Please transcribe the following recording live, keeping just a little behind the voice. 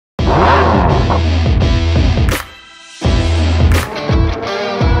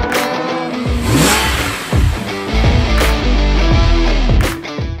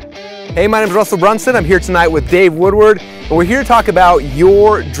Hey, my name is Russell Brunson. I'm here tonight with Dave Woodward, and we're here to talk about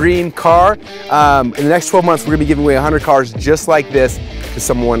your dream car. In the next 12 months, we're gonna be giving away 100 cars just like this to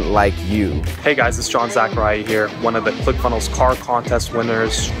someone like you. Hey guys, it's John Zachariah here, one of the ClickFunnels car contest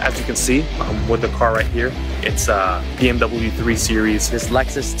winners. As you can see, with the car right here, it's a BMW 3 Series. This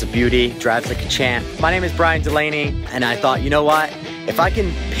Lexus, it's a beauty, drives like a champ. My name is Brian Delaney, and I thought, you know what? If I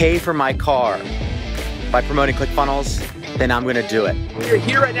can pay for my car by promoting ClickFunnels, then I'm gonna do it. We're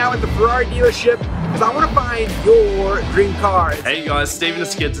here right now at the Ferrari dealership because I want to find your dream car. Hey guys, Steven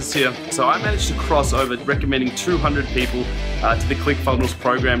Skids here. So I managed to cross over recommending 200 people to the ClickFunnels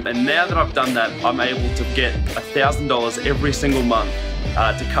program, and now that I've done that, I'm able to get $1,000 every single month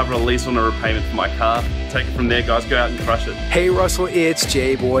to cover a lease on a repayment for my car. Take it from there, guys. Go out and crush it. Hey Russell, it's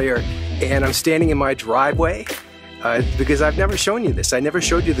Jay Boyer, and I'm standing in my driveway because I've never shown you this. I never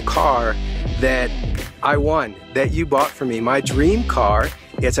showed you the car that I won, that you bought for me. My dream car.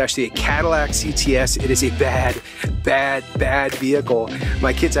 It's actually a Cadillac CTS. It is a bad vehicle.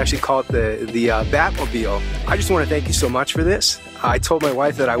 My kids actually call it the Batmobile. I just want to thank you so much for this. I told my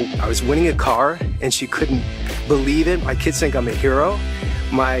wife that I was winning a car, and she couldn't believe it. My kids think I'm a hero.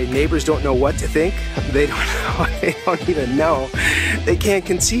 My neighbors don't know what to think. They don't know. They don't even know. They can't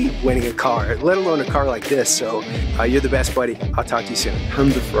conceive winning a car, let alone a car like this. So you're the best, buddy. I'll talk to you soon.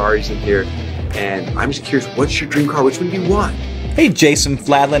 Tons of Ferraris in here, and I'm just curious, what's your dream car? Which one do you want? Hey, Jason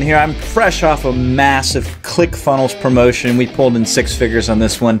Fladlin here. I'm fresh off a massive ClickFunnels promotion. We pulled in 6 figures on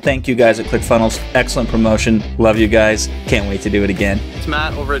this one. Thank you guys at ClickFunnels. Excellent promotion. Love you guys. Can't wait to do it again. It's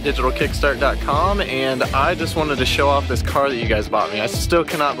Matt over at digitalkickstart.com, and I just wanted to show off this car that you guys bought me. I still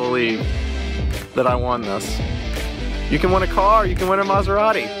cannot believe that I won this. You can win a car, you can win a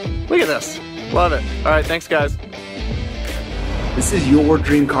Maserati. Look at this. Love it. All right, thanks guys. This is your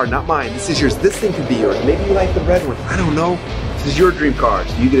dream car, not mine. This is yours. This thing could be yours. Maybe you like the red one. I don't know. This is your dream car,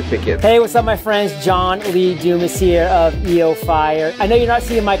 so you get to pick it. Hey, what's up my friends? John Lee Dumas here of EO Fire. I know you're not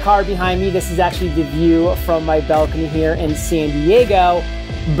seeing my car behind me. This is actually the view from my balcony here in San Diego.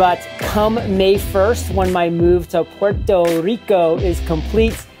 But come May 1st, when my move to Puerto Rico is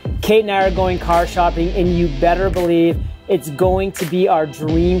complete, Kate and I are going car shopping, and you better believe it's going to be our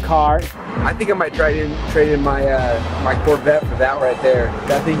dream car. I think I might trade in my my Corvette for that right there.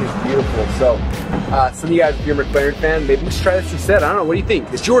 That thing is beautiful. So, some of you guys, if you're a McLaren fan, maybe we should try this instead. I don't know. What do you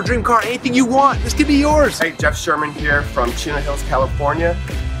think? It's your dream car. Anything you want, this could be yours. Hey, Jeff Sherman here from Chino Hills, California.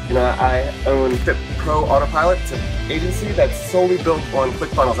 You know, I own Fit Pro Autopilot. It's an agency that's solely built on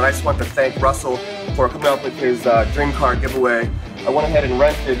ClickFunnels, and I just want to thank Russell for coming up with his dream car giveaway. I went ahead and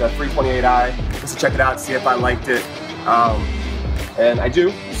rented a 328i just to check it out, see if I liked it. And I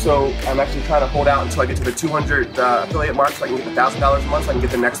do, so I'm actually trying to hold out until I get to the 200 affiliate mark so I can get the $1,000 a month so I can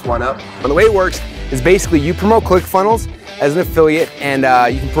get the next one up. And the way it works is basically you promote ClickFunnels as an affiliate, and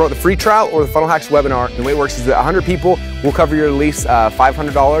you can promote the free trial or the Funnel Hacks webinar. And the way it works is that 100 people will cover your lease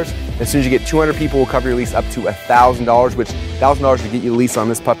 $500. As soon as you get 200 people, will cover your lease up to $1,000, which $1,000 will get you a lease on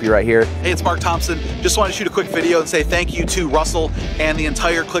this puppy right here. Hey, it's Mark Thompson. Just wanted to shoot a quick video and say thank you to Russell and the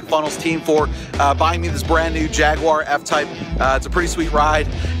entire ClickFunnels team for buying me this brand new Jaguar F-Type. It's a pretty sweet ride,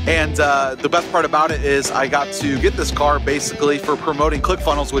 and the best part about it is I got to get this car basically for promoting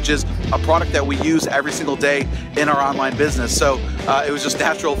ClickFunnels, which is a product that we use every single day in our online business. So it was just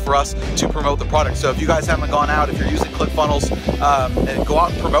natural for us to promote the product. So if you guys haven't gone out, if you're using ClickFunnels, and go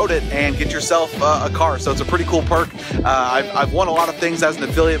out and promote it and get yourself a car. So it's a pretty cool perk. I've won a lot of things as an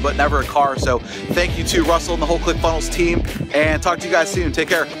affiliate, but never a car. So thank you to Russell and the whole ClickFunnels team, and talk to you guys soon. Take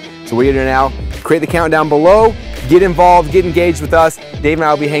care. So what you're doing now, create the countdown below, get involved, get engaged with us. Dave and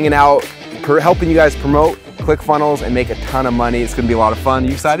I will be hanging out, helping you guys promote ClickFunnels and make a ton of money. It's gonna be a lot of fun.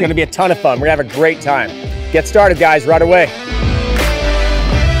 You excited? It's gonna be a ton of fun. We're gonna have a great time. Get started, guys, right away.